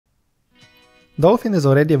Dolphin is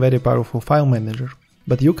already a very powerful file manager,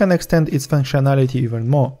 but you can extend its functionality even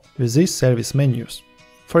more with these service menus.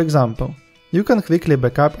 For example, you can quickly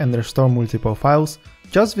backup and restore multiple files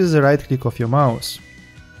just with the right click of your mouse.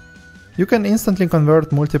 You can instantly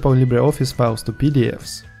convert multiple Libreoffice files to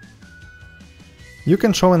PDFs. You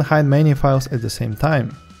can show and hide many files at the same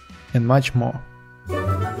time, and much more.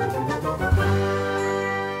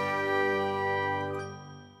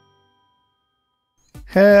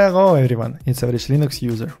 Hello everyone, it's Average Linux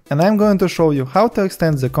user, and I'm going to show you how to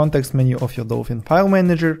extend the context menu of your Dolphin file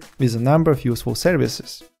manager with a number of useful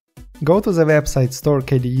services. Go to the website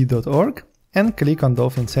store.kde.org and click on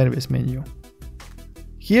Dolphin Service Menu.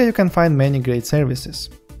 Here you can find many great services.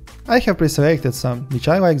 I have pre-selected some, which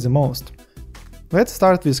I like the most. Let's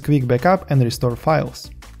start with Quick Backup and Restore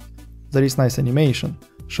Files. There is nice animation,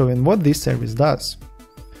 showing what this service does.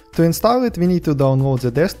 To install it, we need to download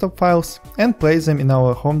the desktop files and place them in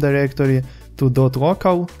our home directory to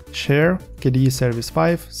 .local, share, KDE Service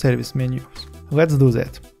 5, Service Menus. Let's do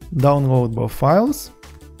that. Download both files.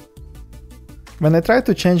 When I try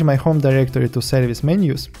to change my home directory to Service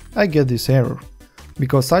Menus, I get this error,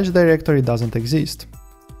 because such directory doesn't exist.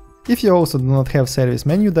 If you also do not have Service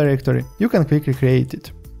Menu directory, you can quickly create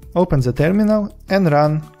it. Open the terminal and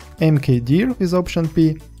run mkdir with option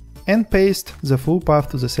P and paste the full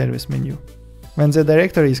path to the service menu. When the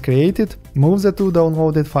directory is created, move the two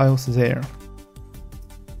downloaded files there.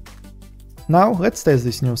 Now let's test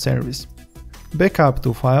this new service. Backup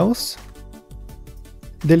two files,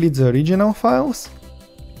 delete the original files,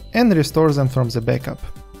 and restore them from the backup.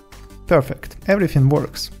 Perfect, everything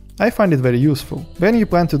works. I find it very useful. When you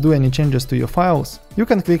plan to do any changes to your files, you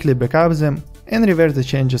can quickly backup them and revert the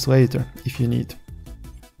changes later if you need.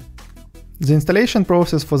 The installation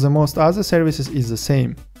process for the most other services is the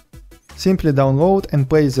same. Simply download and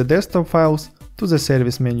place the desktop files to the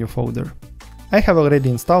service menu folder. I have already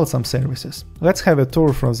installed some services. Let's have a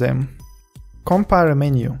tour for them. Kompare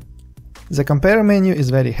menu. The Kompare menu is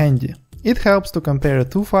very handy. It helps to compare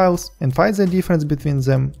two files and find the difference between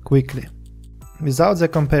them quickly. Without the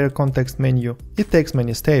Compare context menu, it takes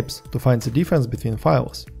many steps to find the difference between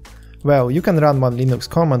files. Well, you can run one Linux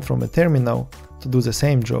command from a terminal to do the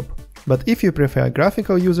same job. But if you prefer a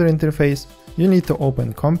graphical user interface, you need to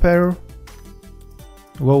open Kompare,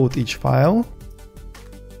 load each file,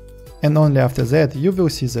 and only after that you will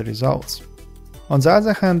see the results. On the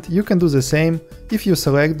other hand, you can do the same if you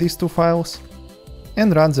select these two files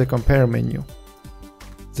and run the Compare menu.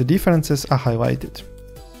 The differences are highlighted.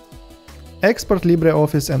 Export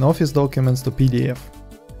LibreOffice and Office documents to PDF.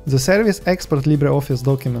 The service Export LibreOffice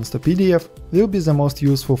documents to PDF will be the most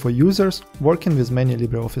useful for users working with many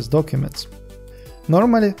LibreOffice documents.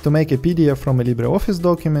 Normally, to make a PDF from a LibreOffice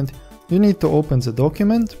document, you need to open the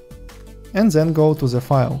document and then go to the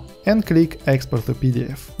file and click Export to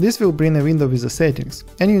PDF. This will bring a window with the settings,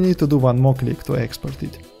 and you need to do one more click to export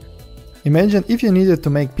it. Imagine if you needed to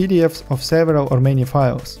make PDFs of several or many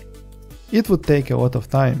files. It would take a lot of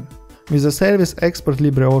time. With the service Export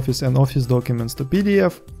LibreOffice and Office documents to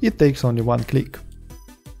PDF, it takes only one click.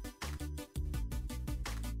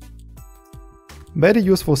 Very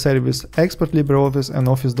useful service Export LibreOffice and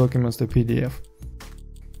Office documents to PDF.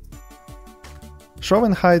 Show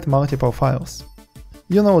and hide multiple files.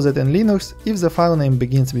 You know that in Linux, if the file name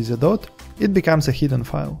begins with a dot, it becomes a hidden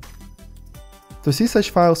file. To see such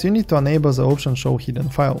files, you need to enable the option Show Hidden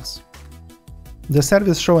Files. The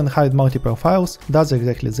service Show and Hide Multiple Files does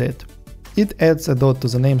exactly that. It adds a dot to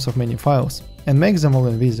the names of many files and makes them all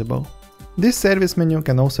invisible. This service menu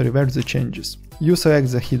can also revert the changes. You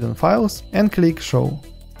select the hidden files and click Show.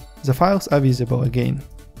 The files are visible again.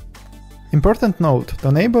 Important note, to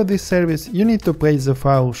enable this service you need to place the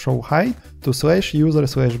file show hide to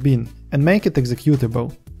 /user/bin and make it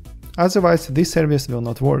executable. Otherwise this service will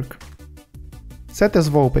not work. Set as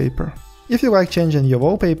wallpaper. If you like changing your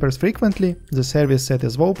wallpapers frequently, the service Set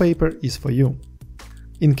as wallpaper is for you.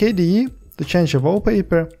 In KDE, to change a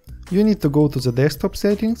wallpaper, you need to go to the desktop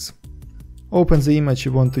settings, open the image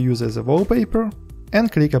you want to use as a wallpaper,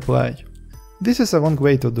 and click Apply. This is a long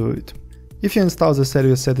way to do it. If you install the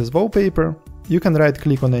service Set as wallpaper, you can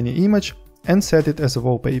right-click on any image and set it as a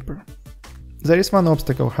wallpaper. There is one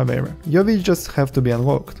obstacle, however. Your widgets have to be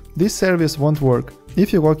unlocked. This service won't work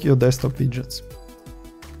if you lock your desktop widgets.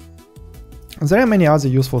 There are many other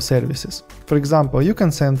useful services. For example, you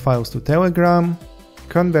can send files to Telegram,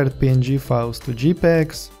 convert PNG files to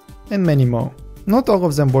JPEGs, and many more. Not all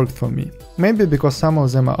of them worked for me, maybe because some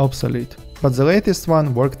of them are obsolete, but the latest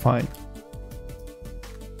one worked fine.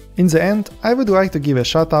 In the end, I would like to give a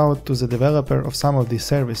shout out to the developer of some of these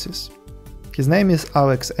services. His name is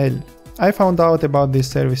Alex L. I found out about these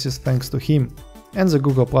services thanks to him, and the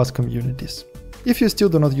Google Plus communities. If you still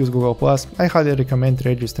do not use Google Plus, I highly recommend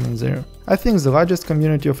registering there. I think the largest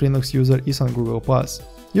community of Linux users is on Google Plus.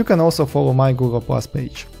 You can also follow my Google Plus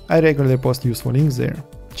page. I regularly post useful links there.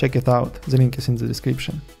 Check it out, the link is in the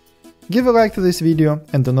description. Give a like to this video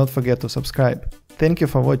and do not forget to subscribe. Thank you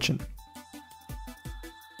for watching.